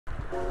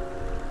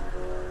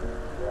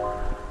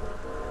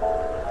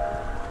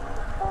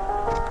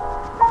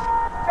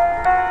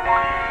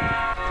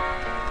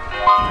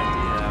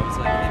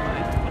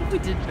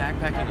did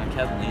backpacking on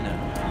Catalina.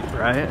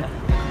 Right?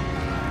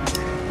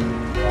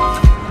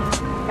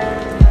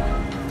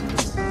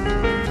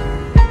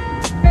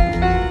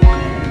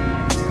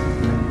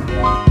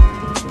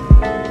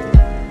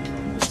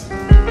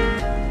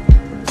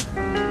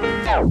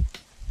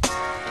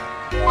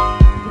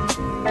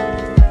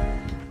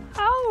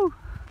 Ow!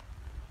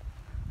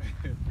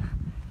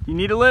 You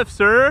need a lift,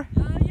 sir?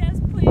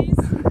 Yes, please.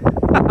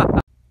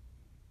 Where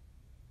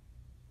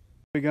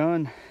we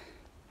going?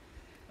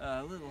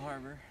 Little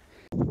harbor.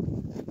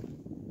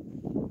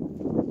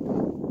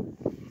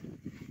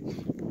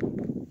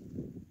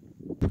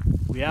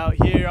 We out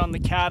here on the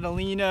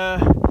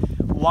Catalina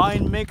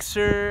wine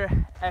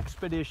mixer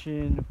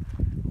expedition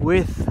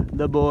with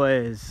the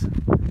boys.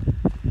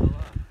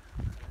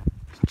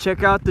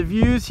 Check out the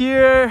views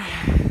here.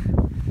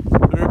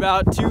 We're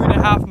about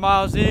 2.5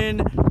 miles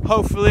in,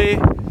 hopefully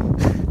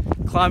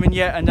climbing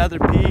yet another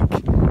peak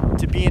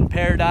to be in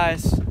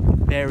paradise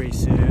very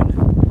soon.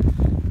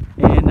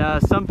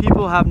 And some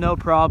people have no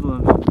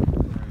problem.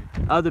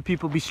 Other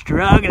people be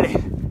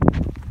struggling.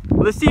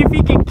 Let's see if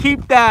he can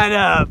keep that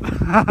up.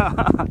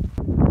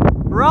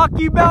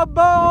 Rocky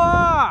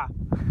Balboa!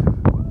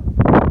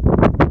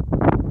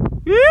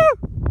 Yeah!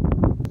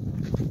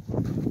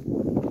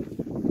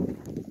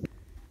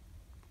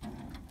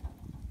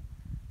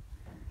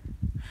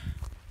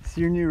 Is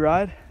your new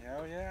ride?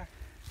 Oh yeah.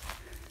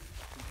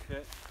 We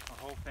fit a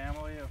whole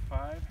family of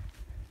 5.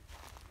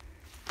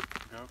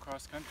 Go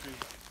cross country.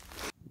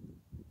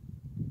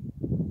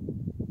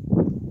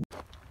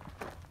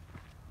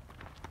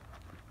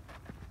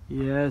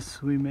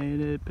 Yes, we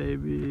made it,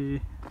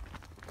 baby.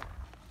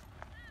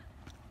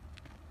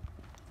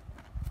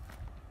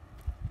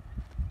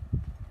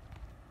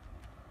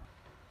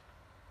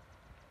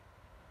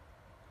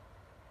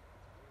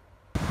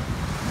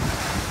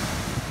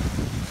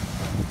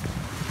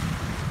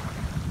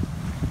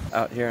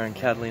 Out here on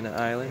Catalina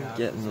Island,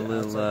 getting a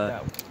little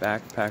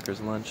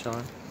backpacker's lunch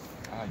on.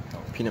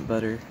 Peanut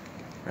butter,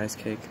 rice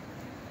cake,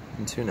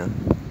 and tuna.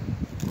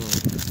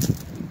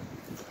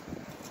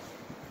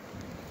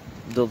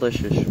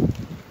 Delicious.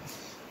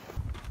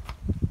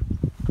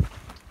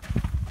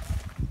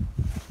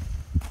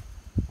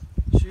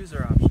 Shoes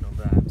are optional,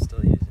 but I'm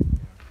still using them.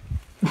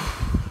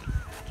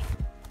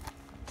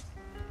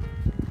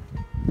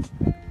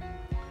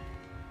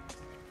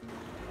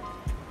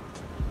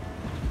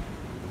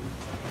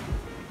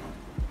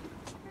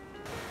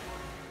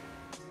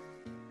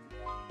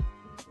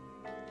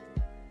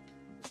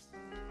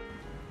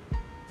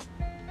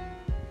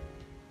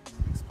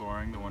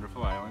 Exploring the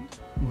wonderful island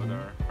with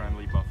our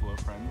friendly buffalo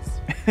friends.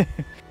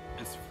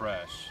 It's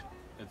fresh.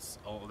 There's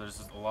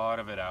a lot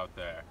of it out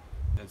there.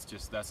 That's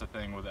the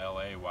thing with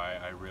LA, why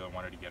I really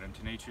wanted to get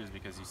into nature, is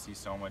because you see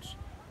so much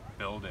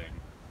building.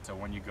 So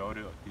when you go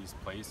to these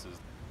places,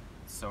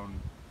 it's so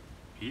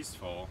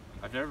peaceful.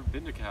 I've never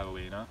been to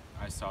Catalina.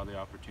 I saw the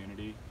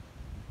opportunity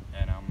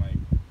and I'm like,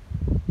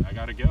 I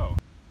gotta go.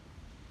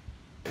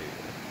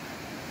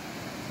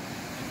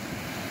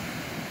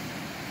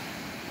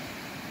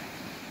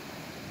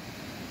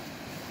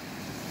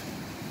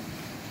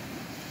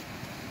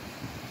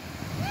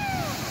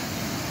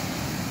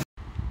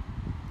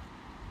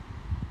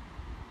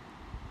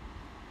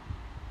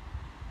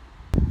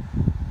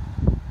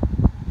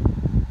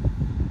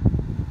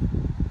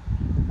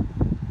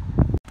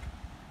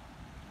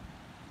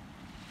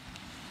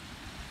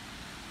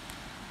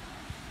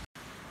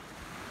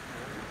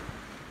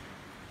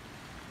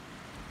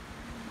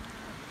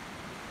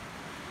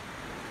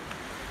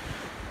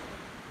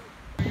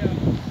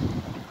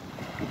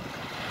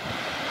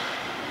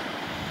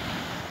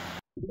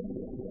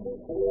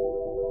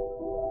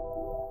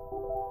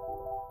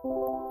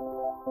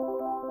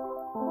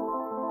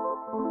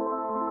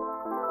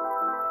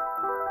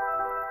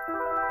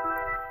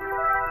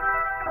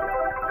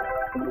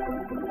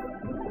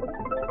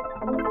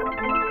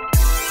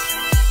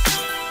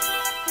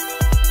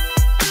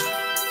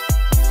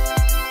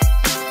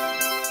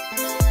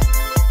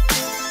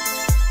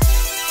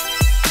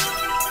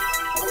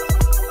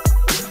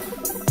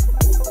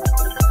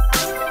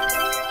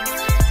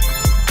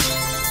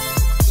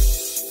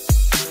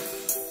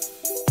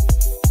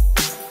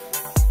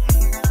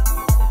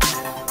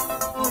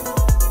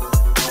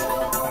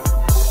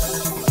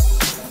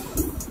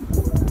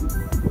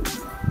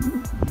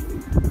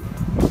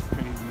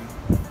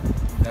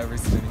 Never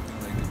seen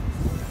anything like it.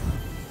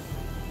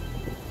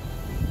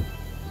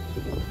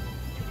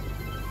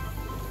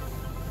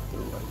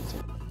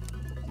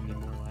 You need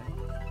more light?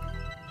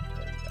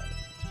 Oh, you got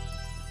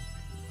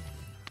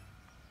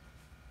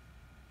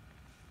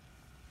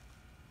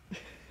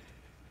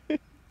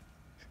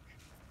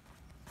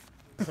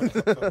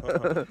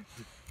it.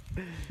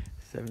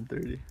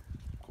 7:30.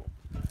 Cool.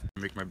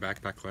 Make my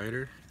backpack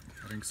lighter.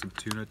 Adding some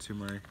tuna to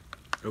my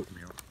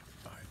oatmeal.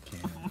 I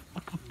can.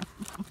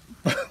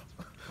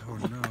 Oh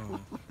no.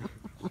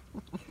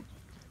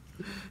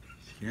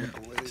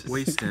 Can't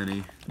waste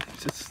any.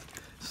 Just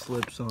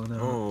slips on out.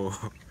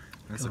 Oh,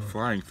 that's a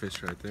flying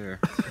fish right there.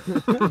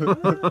 Okay,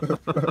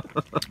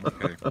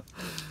 I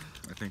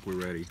think we're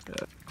ready.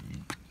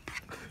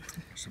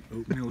 Some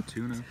oatmeal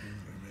tuna.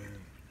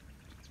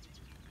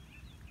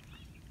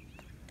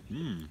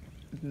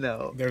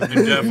 No. It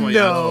definitely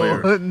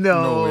adds flavor.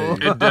 No.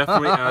 It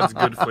definitely adds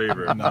good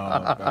flavor.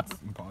 No,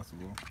 that's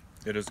impossible.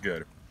 It is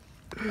good.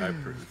 I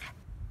approve.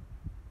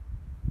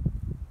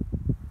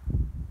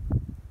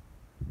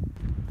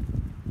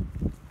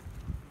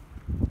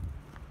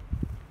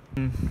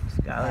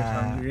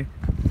 Skylar's hungry.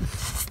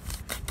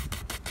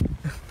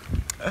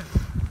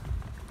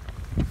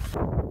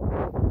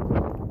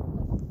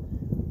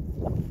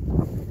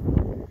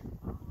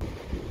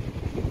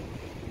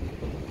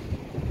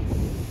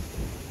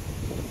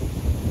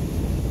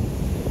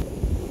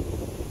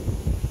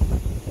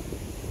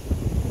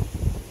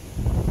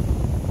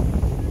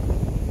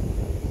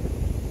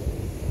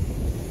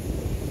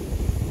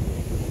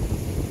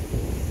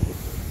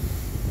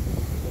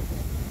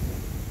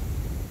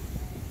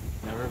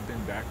 Never been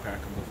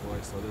backpacking before,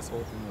 so this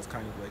whole thing was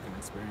kind of like an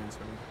experience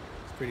for me.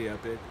 It's pretty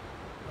epic.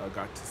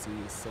 Got to see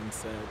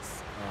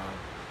sunsets,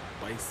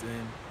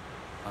 bison.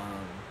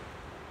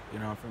 You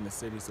know, I'm from the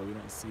city, so we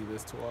don't see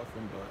this too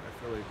often, but I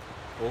feel like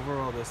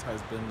overall this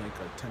has been like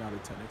a 10 out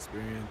of 10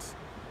 experience.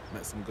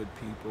 Met some good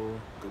people,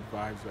 good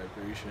vibes,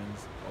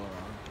 vibrations, all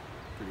around.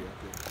 Pretty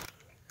epic.